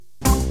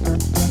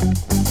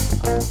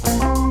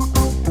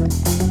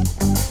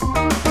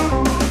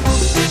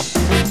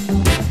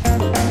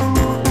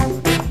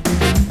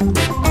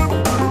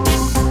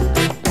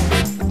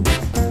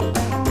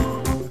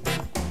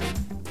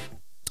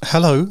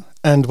Hello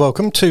and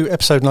welcome to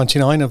episode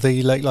 99 of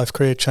the Late Life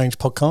Career Change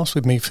podcast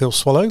with me, Phil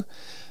Swallow.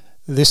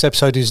 This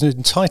episode is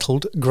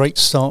entitled Great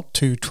Start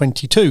to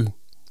 22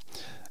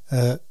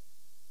 for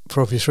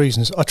obvious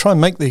reasons. I try and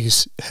make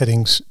these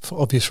headings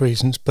for obvious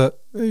reasons,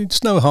 but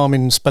it's no harm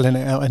in spelling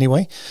it out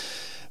anyway.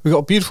 We've got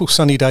a beautiful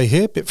sunny day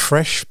here, a bit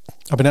fresh.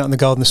 I've been out in the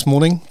garden this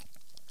morning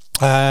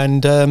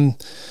and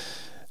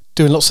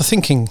doing lots of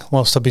thinking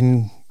whilst I've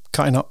been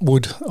cutting up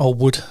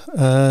old wood,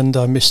 and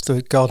I missed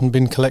the garden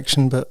bin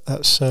collection, but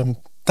that's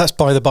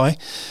by the by.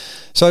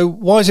 So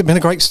why has it been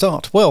a great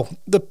start? Well,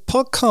 the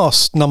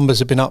podcast numbers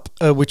have been up,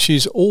 which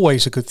is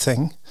always a good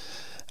thing,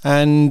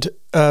 and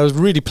I was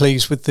really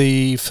pleased with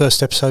the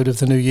first episode of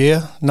the new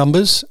year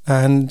numbers,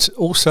 and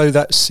also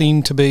that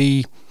seemed to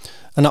be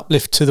an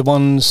uplift to the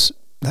ones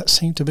that's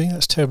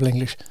terrible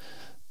English.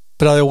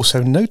 But I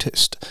also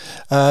noticed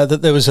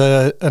that there was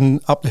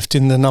an uplift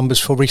in the numbers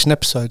for recent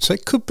episodes. So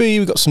it could be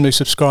we've got some new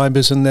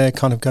subscribers and they're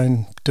kind of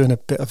doing a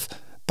bit of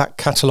back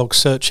catalogue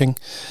searching.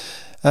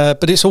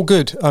 But it's all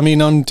good. I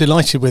mean, I'm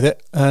delighted with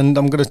it. And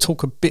I'm going to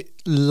talk a bit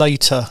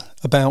later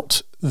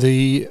about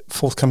the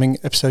forthcoming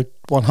episode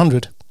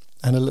 100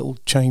 and a little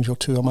change or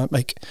two I might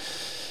make.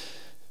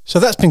 So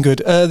that's been good.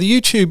 The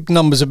YouTube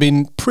numbers have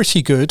been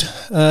pretty good.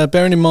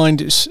 Bearing in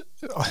mind it's...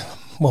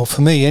 Well,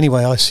 for me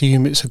anyway, I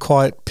assume it's a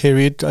quiet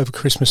period over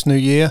Christmas, New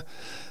Year.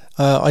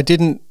 I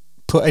didn't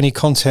put any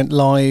content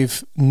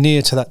live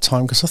near to that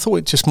time because I thought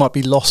it just might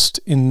be lost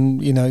in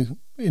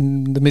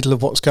the middle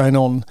of what's going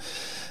on.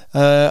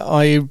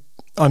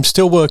 I'm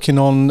still working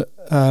on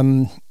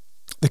the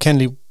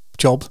Kenley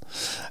job,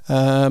 but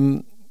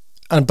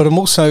I'm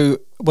also,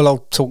 well,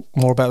 I'll talk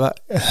more about that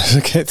as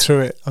I get through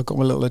it. I've got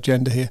my little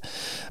agenda here.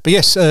 But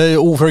yes,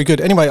 all very good.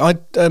 Anyway, I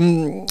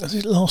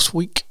did last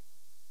week.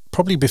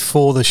 Probably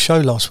before the show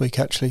last week,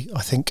 actually,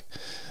 I think,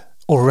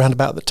 or around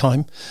about the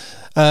time.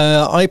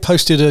 I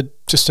posted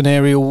just an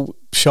aerial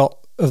shot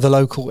of the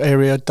local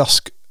area,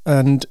 dusk,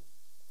 and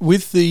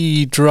with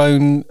the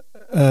drone,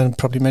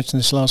 probably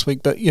mentioned this last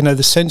week, but,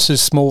 the sensor's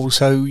small,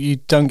 so you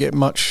don't get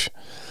much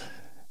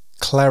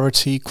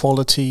quality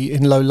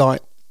in low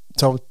light,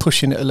 so I was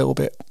pushing it a little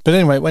bit. But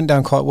anyway, it went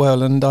down quite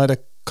well, and I had a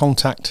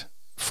contact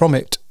from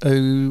it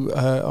who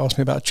asked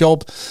me about a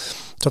job,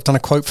 so I've done a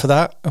quote for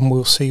that, and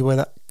we'll see where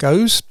that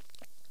goes.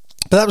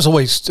 But that was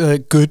always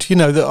good,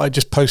 that I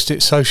just post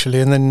it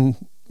socially and then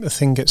a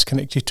thing gets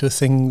connected to a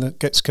thing that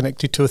gets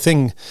connected to a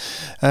thing.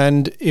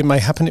 And it may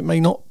happen, it may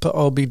not, but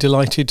I'll be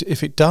delighted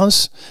if it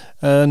does.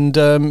 And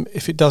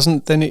if it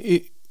doesn't, then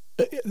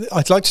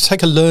I'd like to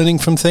take a learning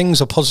from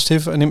things, a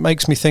positive, and it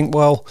makes me think,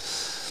 well,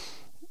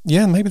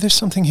 yeah, maybe there's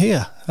something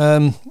here.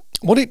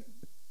 What it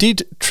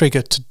did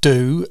trigger to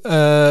do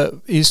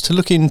is to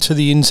look into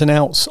the ins and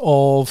outs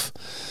of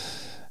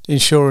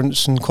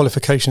insurance and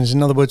qualifications.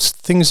 In other words,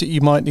 things that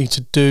you might need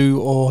to do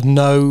or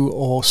know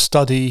or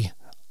study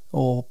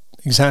or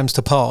exams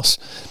to pass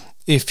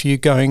if you're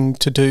going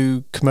to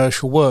do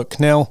commercial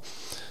work. Now,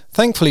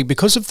 thankfully,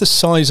 because of the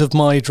size of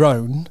my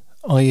drone,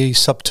 i.e.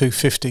 sub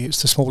 250,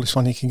 it's the smallest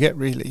one you can get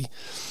really,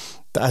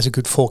 that has a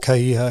good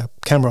 4K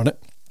camera on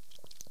it,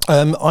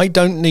 I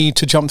don't need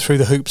to jump through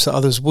the hoops that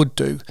others would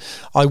do.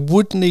 I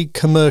would need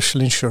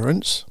commercial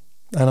insurance,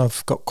 and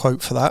I've got a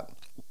quote for that.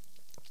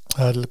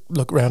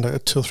 Look around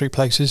at 2 or 3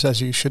 places, as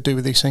you should do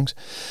with these things.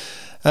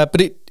 But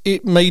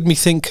it made me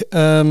think,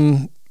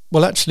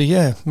 well, actually,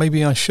 yeah,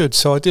 maybe I should.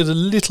 So I did a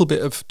little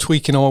bit of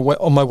tweaking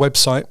on my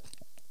website,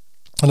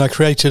 and I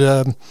created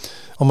on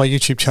my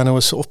YouTube channel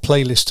a sort of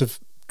playlist of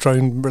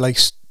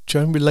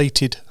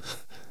drone-related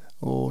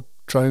or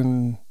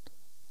drone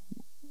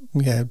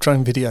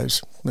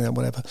videos,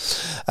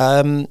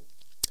 whatever.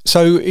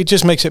 So it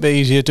just makes it a bit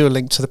easier. Do a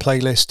link to the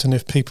playlist, and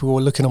if people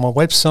are looking on my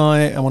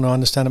website and want to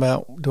understand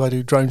about do I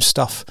do drone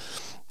stuff,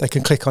 they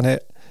can click on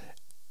it.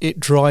 It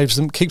drives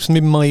them, keeps them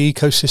in my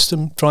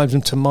ecosystem, drives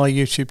them to my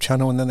YouTube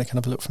channel, and then they can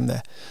have a look from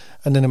there.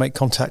 And then they make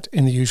contact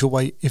in the usual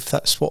way if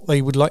that's what they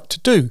would like to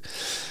do.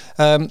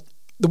 The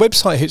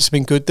website hits have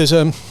been good. There's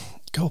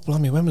God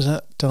blimey, when was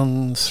that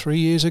done? 3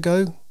 years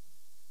ago?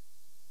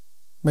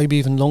 Maybe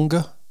even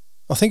longer.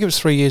 I think it was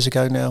 3 years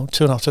ago now,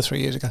 2.5 to 3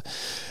 years ago.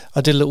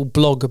 I did a little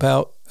blog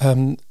about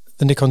the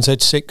Nikon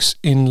Z6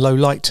 in low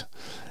light,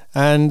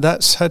 and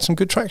that's had some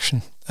good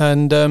traction.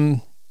 And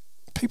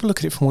people look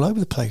at it from all over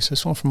the place.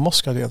 There's one from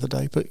Moscow the other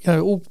day, but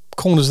all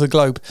corners of the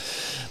globe.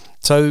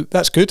 So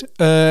that's good.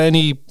 I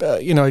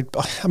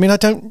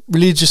don't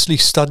religiously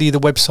study the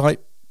website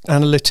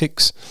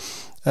analytics,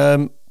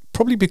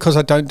 probably because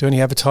I don't do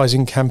any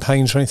advertising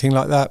campaigns or anything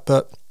like that,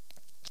 but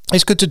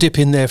it's good to dip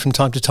in there from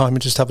time to time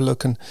and just have a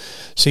look and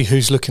see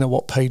who's looking at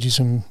what pages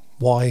and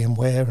why and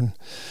where. And,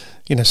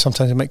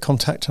 sometimes they make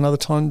contact and other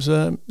times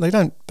they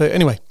don't. But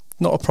anyway,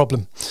 not a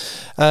problem.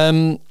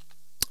 Planning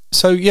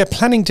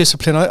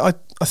discipline. I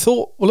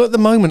thought, well, at the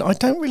moment, I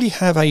don't really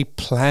have a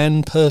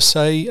plan per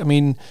se. I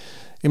mean,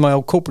 in my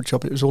old corporate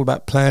job, it was all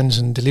about plans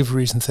and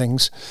deliveries and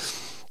things.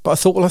 But I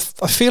thought, well,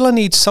 I feel I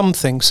need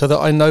something so that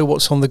I know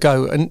what's on the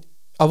go. And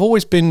I've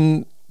always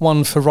been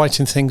one for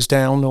writing things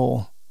down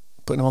or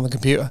putting them on the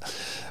computer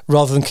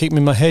rather than keep them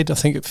in my head. I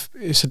think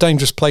it's a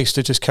dangerous place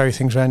to just carry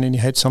things around in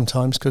your head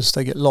sometimes because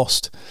they get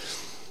lost.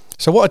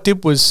 So what I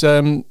did was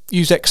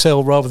use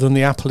Excel rather than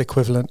the Apple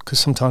equivalent, because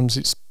sometimes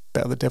it's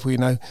better the devil you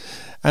know.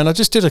 And I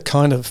just did a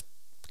kind of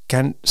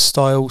Gantt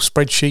style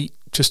spreadsheet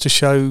just to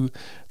show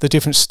the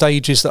different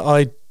stages that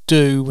I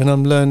do when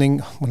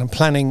I'm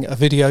planning a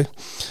video.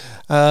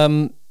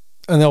 And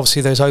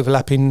obviously there's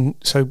overlapping,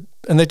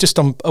 and they're just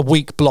on a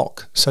week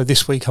block. So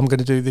this week I'm going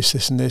to do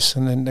this, and this,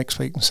 and then next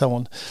week and so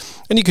on.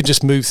 And you can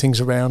just move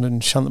things around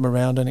and shunt them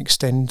around and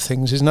extend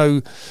things. There's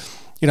no,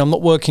 I'm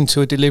not working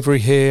to a delivery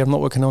here. I'm not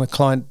working on a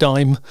client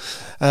dime.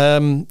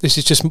 This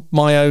is just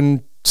my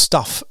own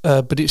stuff.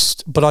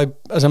 But I,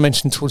 as I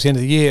mentioned towards the end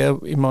of the year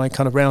in my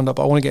kind of roundup,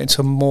 I want to get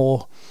into a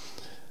more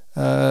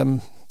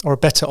or a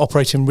better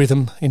operating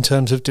rhythm in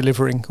terms of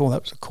delivering. Oh,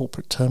 that was a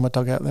corporate term I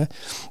dug out there.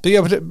 But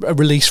yeah, a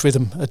release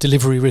rhythm, a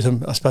delivery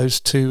rhythm, I suppose,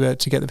 to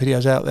get the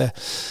videos out there.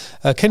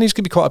 Kenny's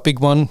going to be quite a big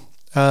one.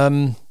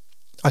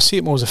 I see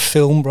it more as a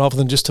film rather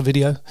than just a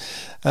video.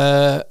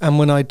 And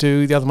when I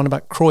do the other one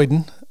about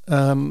Croydon,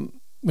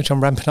 which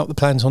I'm ramping up the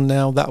plans on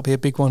now, that'll be a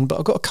big one. But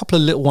I've got a couple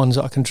of little ones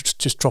that I can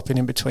just drop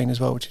in between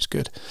as well, which is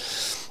good.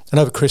 And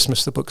over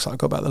Christmas, the books that I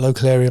got about the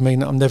local area, I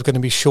mean, I'm never going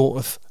to be short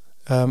of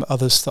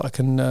others that I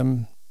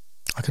can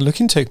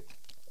look into.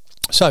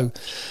 So,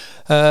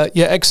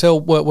 Excel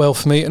worked well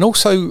for me. And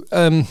also,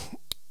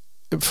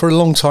 for a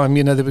long time,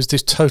 there was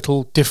this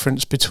total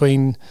difference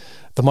between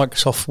the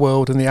Microsoft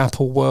world and the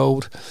Apple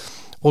world.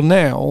 Well,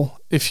 now,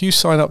 if you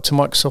sign up to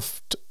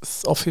Microsoft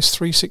Office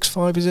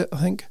 365, is it, I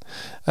think,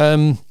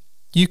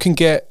 you can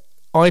get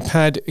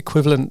iPad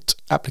equivalent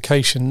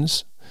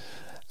applications.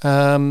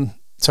 I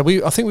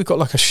think we've got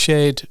like a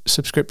shared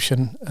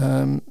subscription,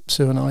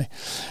 Sue and I,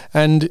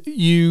 and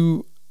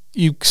you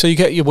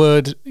get your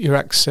Word, your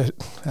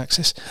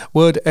Access,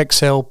 Word,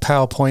 Excel,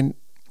 PowerPoint,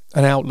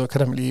 and Outlook. I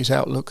don't really use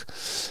Outlook,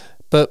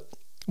 but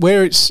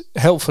where it's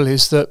helpful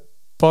is that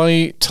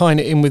by tying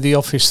it in with the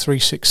Office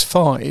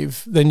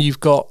 365, then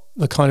you've got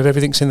the kind of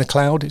everything's in the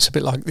cloud. It's a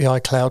bit like the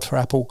iCloud for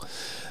Apple,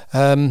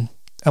 and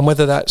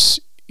whether that's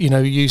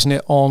using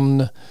it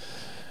on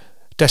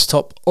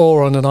desktop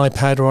or on an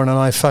iPad or on an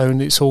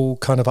iPhone, it's all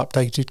kind of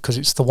updated because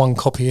it's the one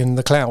copy in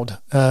the cloud,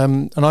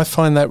 and I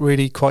find that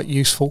really quite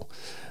useful.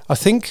 I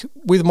think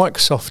with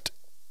Microsoft,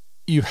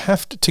 you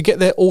have to get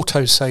their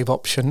autosave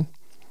option,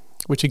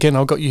 which again,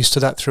 I got used to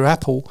that through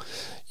Apple.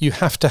 You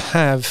have to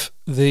have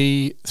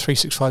the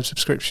 365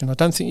 subscription. I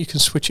don't think you can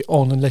switch it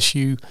on unless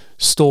you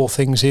store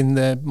things in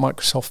their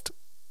Microsoft,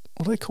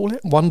 what do they call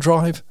it?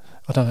 OneDrive?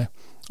 I don't know.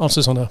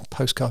 Answers on a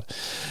postcard.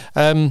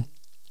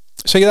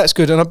 So yeah, that's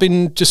good. And I've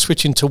been just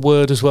switching to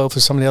Word as well for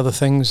some of the other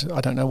things.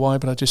 I don't know why,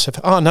 but I just said,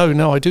 I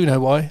do know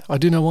why. I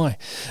do know why.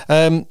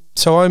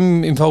 So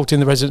I'm involved in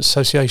the Residents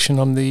Association.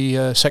 I'm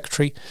the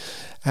secretary,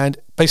 and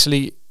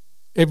basically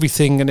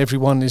everything and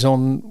everyone is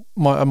on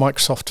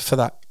Microsoft for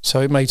that.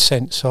 So it made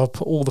sense. So I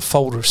put all the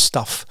folder of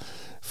stuff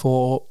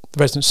for the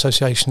Residents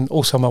Association,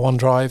 also my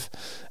OneDrive.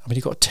 I mean,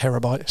 you've got a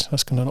terabyte. So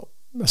that's going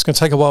to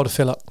take a while to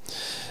fill up.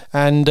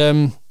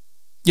 And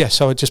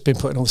so I've just been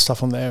putting all the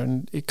stuff on there,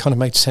 and it kind of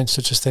made sense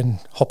to just then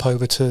hop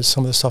over to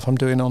some of the stuff I'm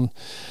doing on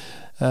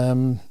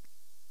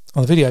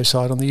the video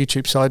side, on the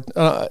YouTube side.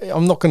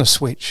 I'm not going to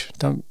switch.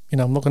 I'm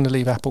not going to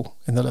leave Apple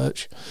in the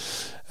lurch,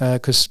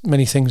 because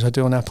many things I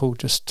do on Apple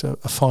just are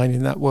fine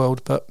in that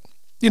world. But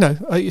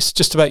it's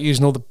just about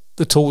using all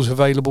the tools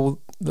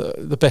available,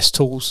 the best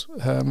tools,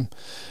 and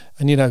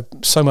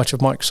so much of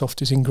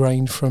Microsoft is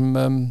ingrained from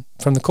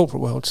the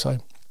corporate world.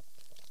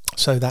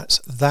 So that's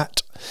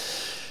that.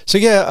 So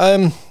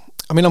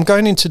I'm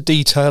going into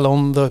detail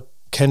on the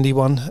Kendi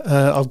one.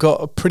 I've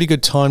got a pretty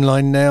good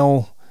timeline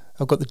now.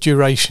 I've got the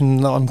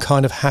duration that I'm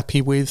kind of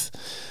happy with.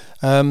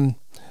 But I'm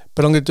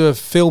going to do a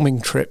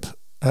filming trip.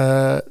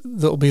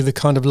 That'll be the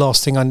kind of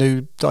last thing I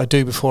do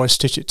before I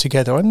stitch it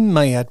together. I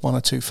may add one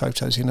or two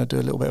photos in and do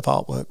a little bit of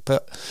artwork.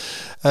 But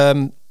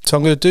so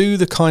I'm going to do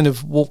the kind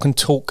of walk and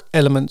talk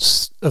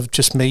elements of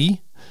just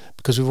me,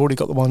 because we've already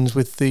got the ones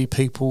with the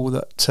people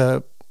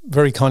that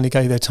very kindly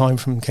gave their time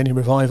from Kenny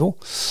Revival.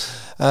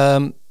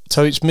 So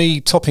it's me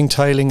topping,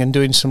 tailing, and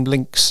doing some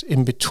links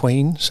in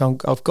between. So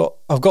I've got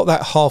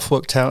that half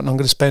worked out, and I'm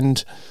going to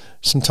spend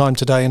some time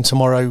today and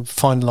tomorrow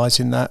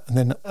finalising that, and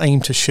then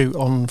aim to shoot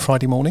on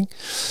Friday morning.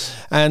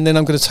 And then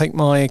I'm going to take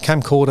my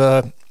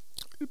camcorder,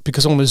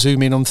 because I want to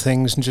zoom in on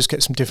things and just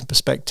get some different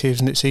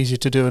perspectives, and it's easier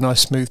to do a nice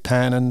smooth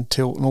pan and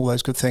tilt and all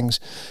those good things.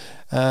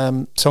 So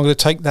I'm going to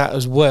take that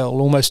as well,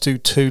 almost do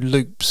 2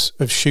 loops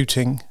of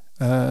shooting,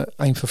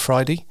 aim for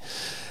Friday,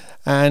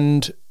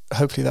 and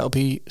hopefully that'll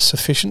be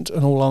sufficient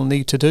and all I'll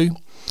need to do.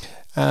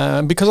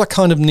 Because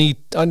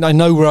I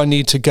know where I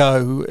need to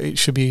go, it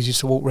should be easy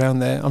to walk around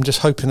there. I'm just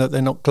hoping that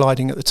they're not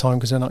gliding at the time,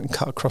 because then I can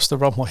cut across the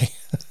runway.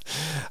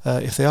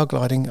 If they are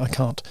gliding, I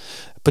can't.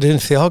 But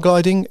if they are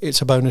gliding,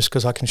 it's a bonus,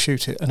 because I can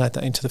shoot it and add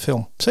that into the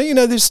film. So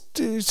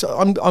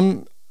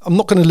I'm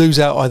not going to lose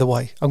out either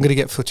way. I'm going to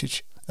get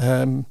footage,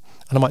 and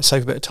I might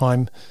save a bit of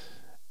time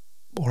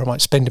or I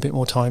might spend a bit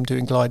more time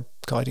doing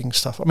guiding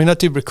stuff. I mean, I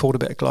did record a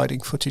bit of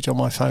gliding footage on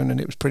my phone, and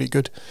it was pretty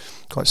good,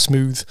 quite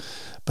smooth.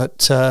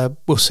 But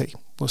we'll see.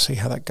 We'll see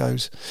how that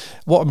goes.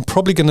 What I'm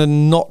probably going to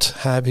not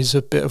have is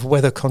a bit of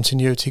weather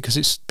continuity, because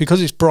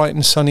it's bright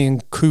and sunny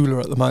and cooler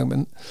at the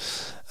moment.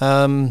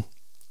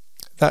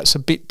 That's a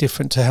bit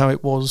different to how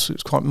it was. It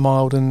was quite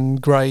mild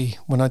and grey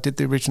when I did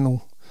the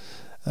original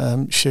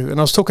shoot. And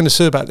I was talking to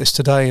Sue about this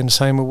today and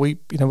saying, well, we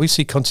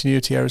see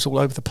continuity errors all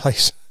over the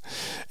place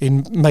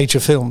in major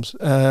films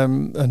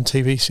and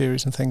TV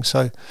series and things.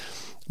 So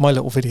my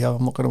little video,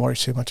 I'm not going to worry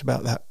too much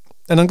about that.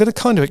 And I'm going to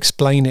kind of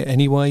explain it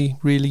anyway,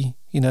 really,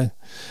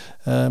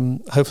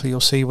 hopefully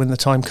you'll see when the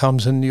time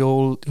comes and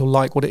you'll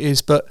like what it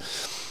is. But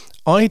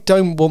I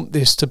don't want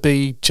this to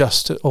be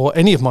or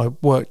any of my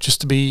work just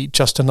to be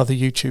just another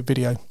YouTube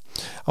video.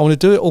 I want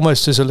to do it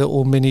almost as a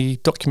little mini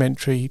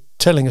documentary,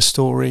 telling a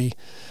story,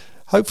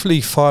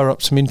 hopefully fire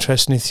up some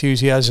interest and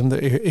enthusiasm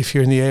that if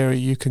you're in the area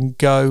you can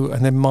go,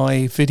 and then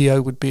my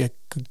video would be a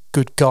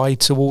good guide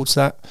towards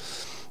that.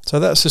 So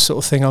that's the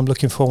sort of thing I'm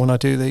looking for when I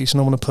do these,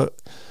 and I want to put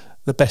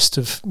the best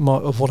of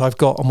what I've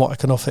got and what I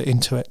can offer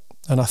into it.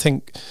 And I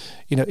think,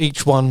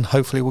 each one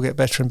hopefully will get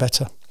better and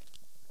better.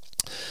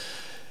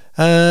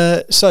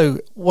 So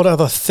what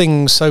other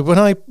things? So when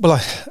I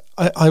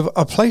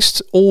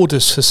placed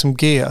orders for some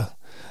gear.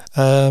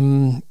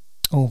 When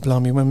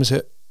was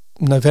it?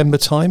 November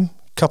time.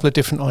 A couple of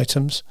different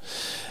items,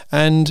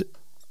 and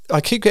I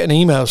keep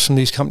getting emails from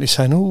these companies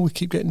saying, "Oh, we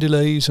keep getting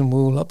delays, and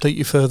we'll update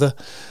you further."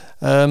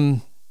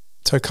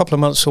 So a couple of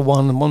months for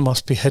one, and one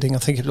must be heading, I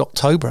think it was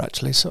October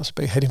actually, so it's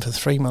be heading for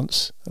 3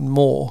 months and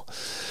more.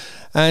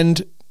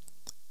 And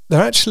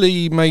they're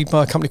actually made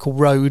by a company called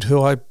Rode,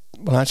 who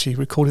actually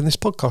recording this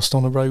podcast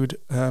on a Rode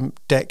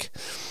deck.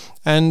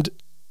 And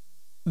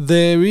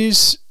there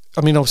is,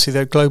 obviously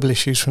there are global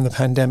issues from the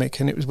pandemic,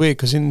 and it was weird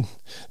because in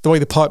the way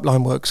the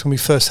pipeline works, when we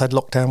first had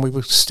lockdown, we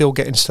were still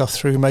getting stuff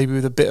through, maybe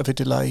with a bit of a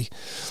delay.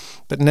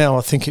 But now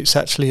I think it's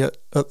actually at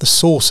the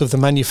source of the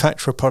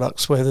manufacturer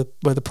products where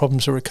the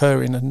problems are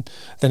occurring, and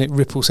then it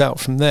ripples out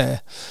from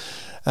there.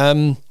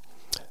 I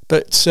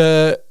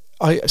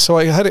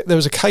had it. There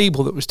was a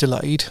cable that was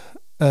delayed,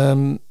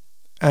 and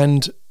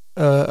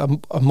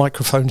a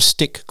microphone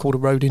stick called a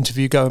Rode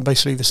Interview Go, and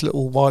basically this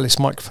little wireless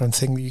microphone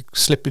thing that you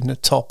slip in the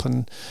top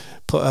and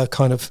put a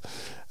kind of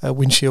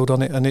windshield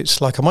on it, and it's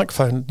like a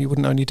microphone. You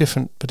wouldn't know any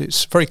different, but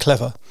it's very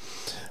clever.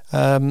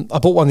 I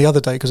bought one the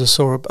other day because I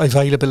saw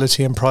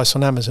availability and price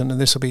on Amazon,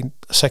 and this will be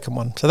a second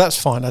one. So that's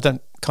fine. I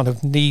don't kind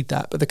of need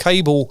that. But the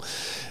cable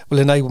will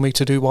enable me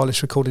to do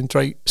wireless recording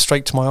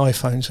straight to my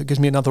iPhone, so it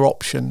gives me another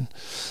option.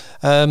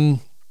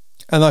 And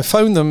I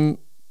phoned them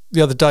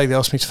the other day. They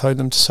asked me to phone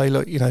them to say,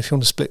 look, if you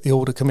want to split the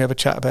order, can we have a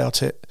chat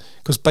about it?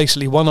 Because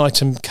basically one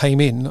item came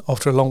in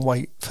after a long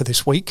wait for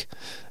this week,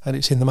 and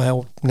it's in the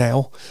mail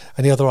now,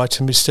 and the other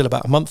item is still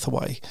about a month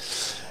away.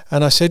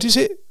 And I said, is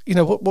it,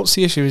 what's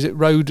the issue? Is it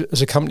Rode as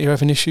a company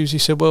having issues? He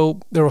said, well,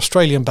 they're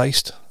Australian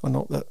based. Well,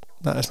 not that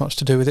has much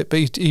to do with it,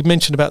 but he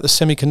mentioned about the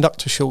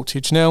semiconductor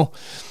shortage. Now,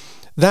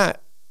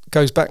 that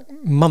goes back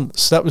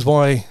months. That was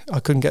why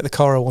I couldn't get the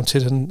car I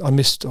wanted, and I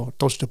missed or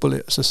dodged a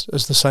bullet,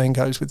 as the saying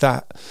goes with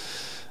that.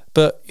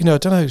 But, I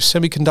don't know,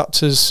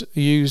 semiconductors are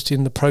used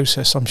in the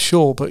process, I'm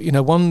sure. But,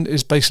 one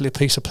is basically a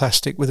piece of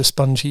plastic with a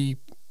spongy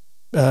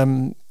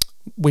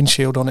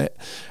windshield on it,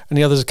 and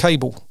the other is a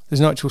cable. There's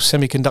no actual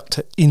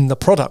semiconductor in the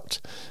product,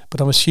 but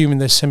I'm assuming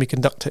there's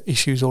semiconductor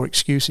issues or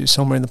excuses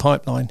somewhere in the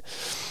pipeline.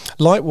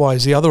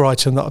 Likewise, the other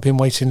item that I've been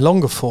waiting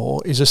longer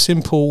for is a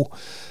simple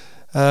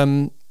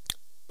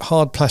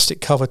hard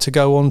plastic cover to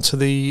go onto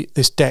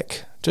this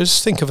deck.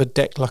 Just think of a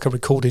deck like a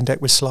recording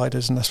deck with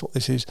sliders, and that's what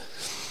this is.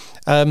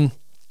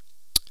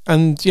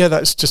 And yeah,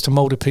 that's just a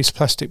moulded piece of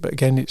plastic, but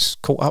again, it's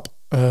caught up.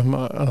 And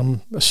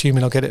I'm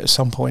assuming I'll get it at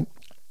some point.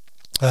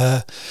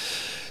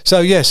 So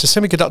yes, the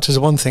semiconductors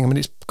are one thing.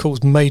 It's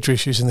caused major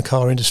issues in the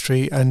car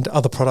industry and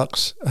other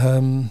products.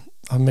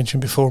 I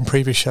mentioned before in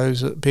previous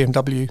shows that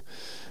BMW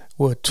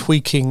were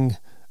tweaking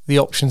the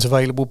options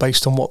available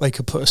based on what they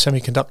could put a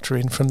semiconductor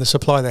in from the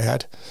supply they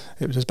had.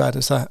 It was as bad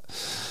as that.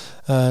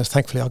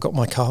 Thankfully, I got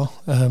my car,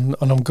 and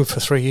I'm good for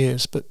 3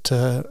 years. But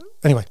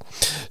anyway,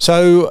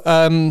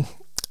 so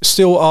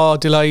still are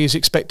delays.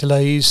 Expect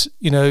delays.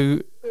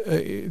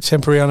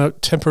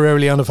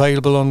 Temporarily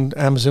unavailable on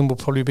Amazon will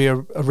probably be a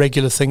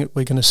regular thing that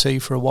we're going to see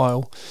for a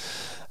while.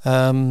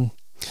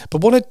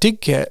 But what I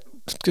did get,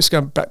 just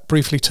going back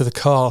briefly to the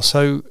car,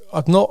 so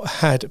I've not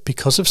had,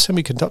 because of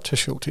semiconductor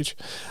shortage,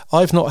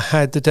 I've not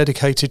had the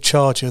dedicated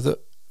charger that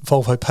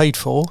Volvo paid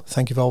for,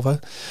 thank you Volvo,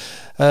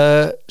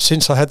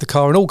 since I had the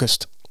car in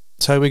August.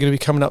 So we're going to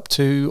be coming up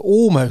to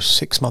almost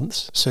 6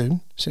 months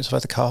soon since I've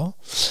had the car.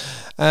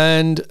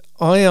 And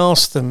I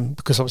asked them,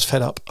 because I was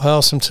fed up, I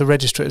asked them to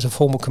register it as a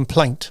formal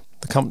complaint,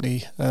 the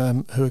company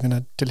who are going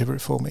to deliver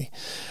it for me.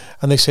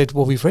 And they said,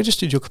 well, we've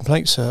registered your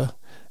complaint, sir,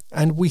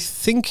 and we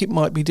think it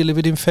might be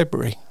delivered in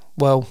February.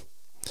 Well,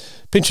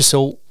 pinch of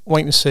salt,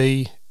 wait and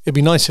see. It'd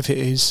be nice if it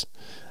is,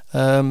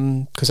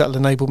 because that'll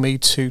enable me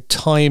to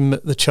time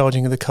the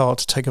charging of the car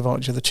to take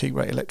advantage of the cheap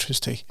rate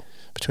electricity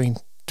between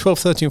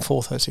 12:30 and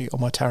 4:30 on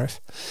my tariff.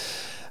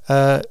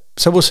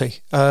 So we'll see.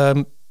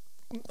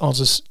 Ours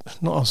is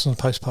not ours on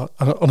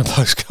a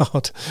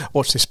postcard.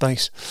 Watch this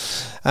space.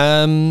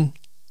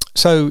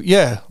 So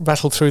yeah,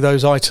 rattle through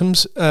those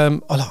items.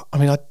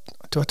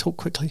 Do I talk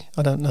quickly?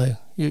 I don't know.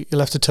 You'll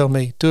have to tell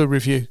me. Do a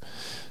review.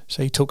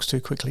 So he talks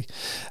too quickly.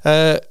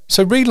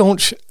 So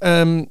relaunch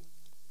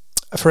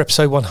for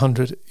episode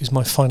 100 is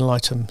my final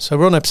item. So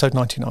we're on episode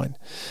 99.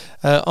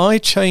 I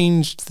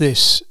changed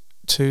this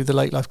to the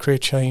Late Life Career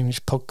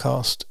Change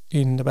podcast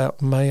in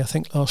about May, I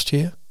think, last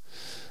year.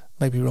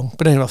 Maybe wrong.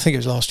 But anyway, I think it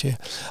was last year.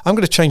 I'm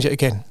going to change it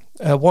again.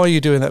 Why are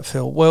you doing that,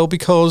 Phil? Well,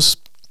 because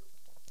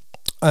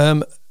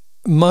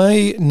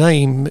my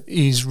name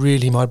is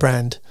really my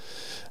brand.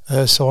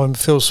 So I'm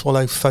Phil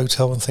Swallow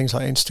Photo on things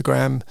like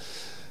Instagram.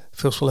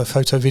 Phil Swallow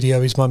Photo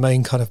Video is my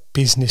main kind of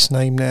business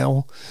name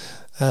now,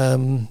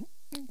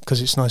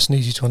 because it's nice and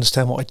easy to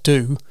understand what I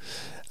do.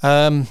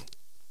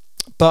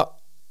 But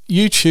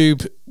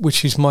YouTube,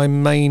 which is my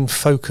main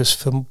focus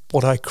for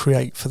what I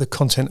create, for the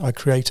content I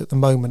create at the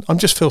moment, I'm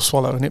just Phil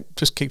Swallow, and it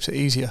just keeps it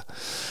easier.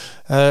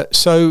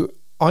 So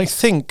I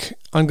think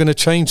I'm going to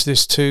change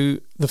this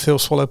to the Phil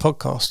Swallow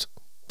podcast.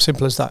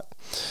 Simple as that.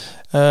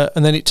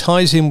 And then it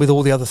ties in with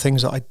all the other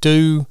things that I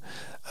do.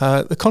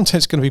 The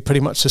content's going to be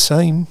pretty much the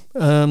same.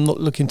 I'm not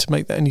looking to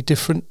make that any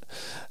different.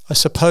 I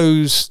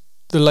suppose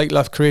the Late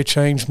Life Career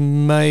Change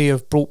may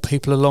have brought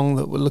people along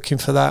that were looking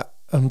for that,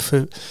 and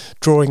for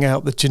drawing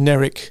out the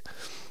generic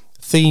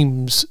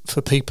themes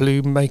for people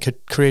who make a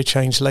career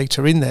change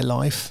later in their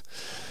life.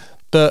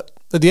 But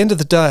at the end of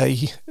the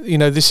day,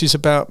 this is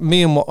about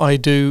me and what I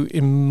do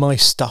in my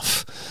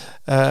stuff.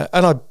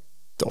 And I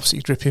obviously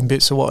drip in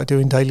bits of what I do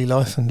in daily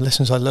life and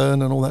lessons I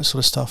learn and all that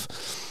sort of stuff.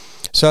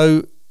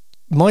 So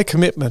my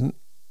commitment,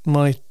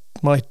 my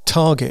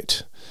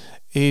target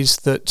is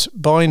that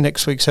by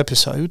next week's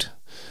episode,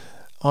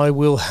 I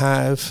will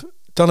have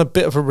done a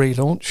bit of a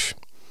relaunch.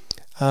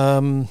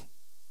 I'm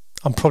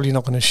probably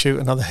not going to shoot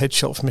another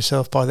headshot for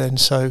myself by then,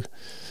 so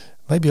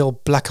maybe I'll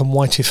black and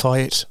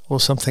whiteify it or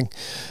something.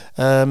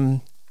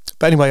 But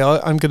anyway,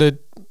 I'm going to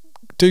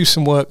do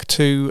some work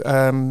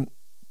to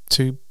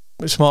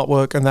smart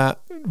work and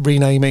that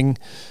renaming.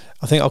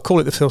 I think I'll call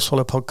it the Phil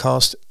Swallow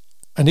podcast,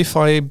 and if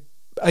I'm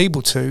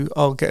able to,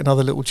 I'll get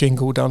another little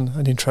jingle done,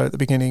 an intro at the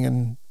beginning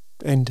and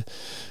end.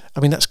 I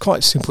mean, that's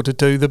quite simple to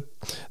do.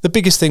 The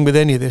biggest thing with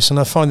any of this, and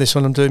I find this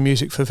when I'm doing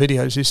music for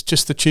videos, is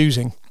just the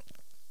choosing.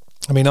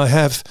 I mean, I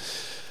have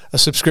a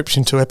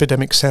subscription to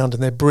Epidemic Sound,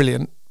 and they're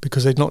brilliant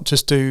because they don't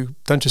just do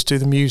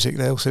the music;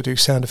 they also do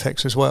sound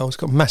effects as well. It's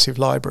got a massive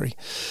library,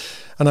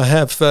 and I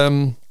have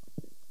I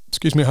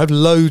have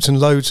loads and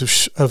loads of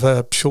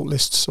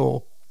shortlists,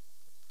 or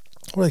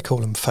what do they call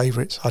them,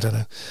 favourites? I don't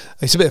know.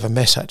 It's a bit of a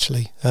mess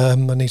actually. I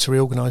need to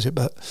reorganise it,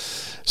 but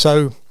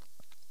so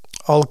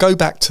I'll go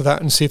back to that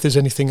and see if there's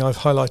anything I've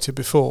highlighted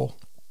before.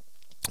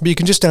 But you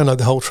can just download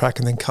the whole track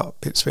and then cut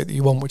bits of it that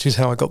you want, which is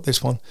how I got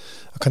this one.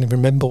 I can't even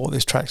remember what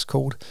this track's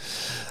called.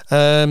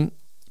 But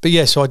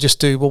yeah, so I just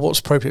do, what's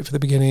appropriate for the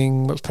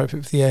beginning, what's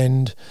appropriate for the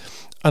end.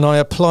 And I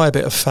apply a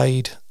bit of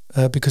fade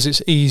because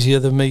it's easier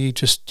than me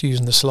just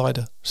using the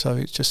slider. So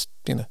it's just,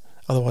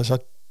 otherwise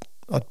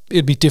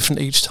it'd be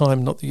different each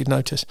time, not that you'd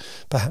notice,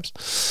 perhaps.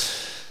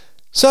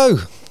 So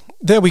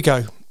there we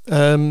go.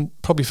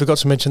 Probably forgot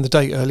to mention the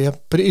date earlier,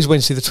 but it is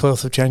Wednesday the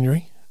 12th of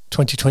January,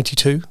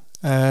 2022.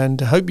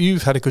 And I hope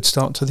you've had a good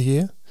start to the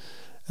year.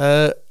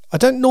 I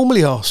don't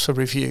normally ask for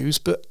reviews,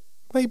 but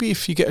maybe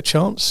if you get a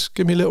chance,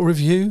 give me a little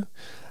review.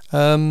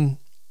 I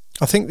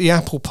think the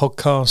Apple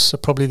podcasts are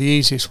probably the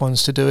easiest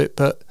ones to do it,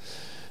 but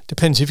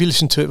depends. If you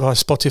listen to it via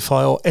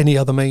Spotify or any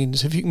other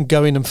means, if you can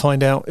go in and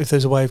find out if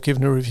there's a way of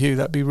giving a review,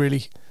 that'd be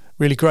really,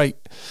 really great.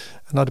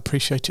 And I'd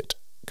appreciate it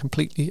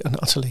completely and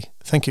utterly.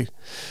 Thank you.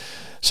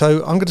 So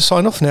I'm going to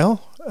sign off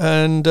now,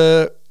 and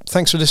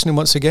thanks for listening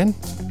once again.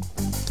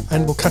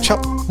 And we'll catch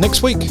up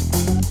next week.